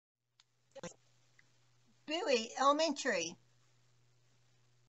Bowie Elementary.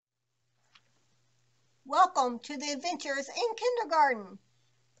 Welcome to the adventures in kindergarten.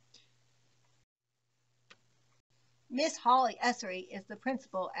 Miss Holly Essery is the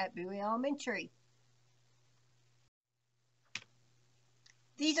principal at Bowie Elementary.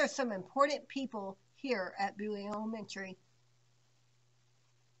 These are some important people here at Bowie Elementary.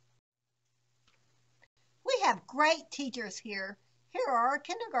 We have great teachers here. Here are our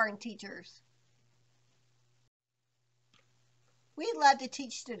kindergarten teachers. We love to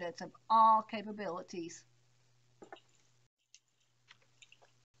teach students of all capabilities.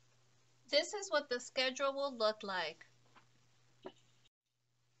 This is what the schedule will look like.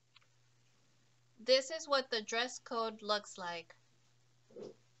 This is what the dress code looks like.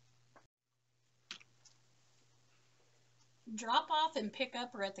 Drop off and pick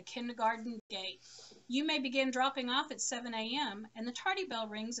up are at the kindergarten gate. You may begin dropping off at 7 a.m. and the tardy bell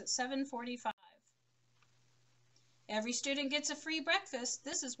rings at 7:45. Every student gets a free breakfast.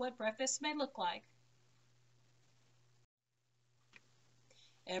 This is what breakfast may look like.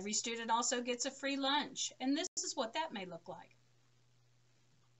 Every student also gets a free lunch, and this is what that may look like.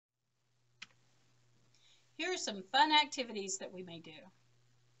 Here are some fun activities that we may do.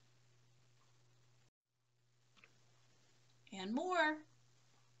 And more.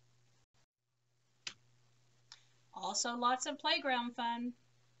 Also lots of playground fun.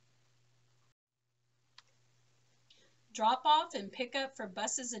 Drop off and pick up for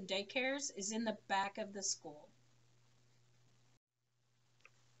buses and daycares is in the back of the school.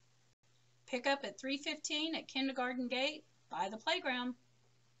 Pick up at 3:15 at kindergarten gate by the playground.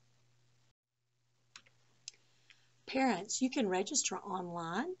 Parents, you can register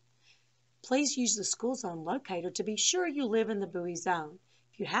online. Please use the school zone locator to be sure you live in the Bowie zone.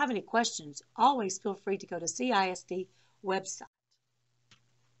 If you have any questions, always feel free to go to CISD website.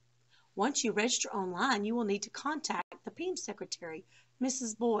 Once you register online, you will need to contact the PEM secretary,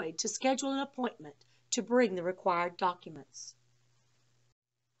 Mrs. Boyd, to schedule an appointment to bring the required documents.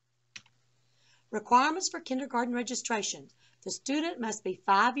 Requirements for kindergarten registration. The student must be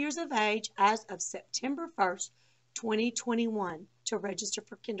 5 years of age as of September 1st, 2021 to register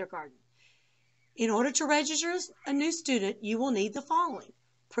for kindergarten. In order to register a new student, you will need the following: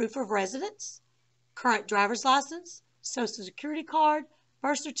 proof of residence, current driver's license, social security card,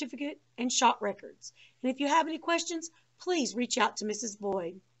 birth certificate, and shot records. And if you have any questions, please reach out to Mrs.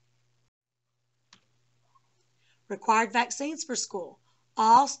 Boyd. Required vaccines for school.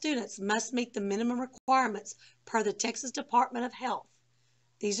 All students must meet the minimum requirements per the Texas Department of Health.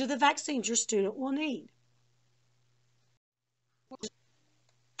 These are the vaccines your student will need.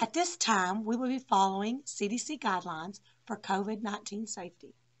 At this time, we will be following CDC guidelines for COVID-19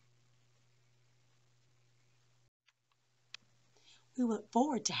 safety. We look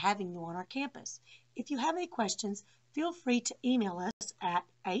forward to having you on our campus. If you have any questions, feel free to email us at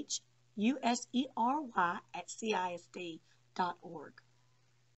husery@cisd.org.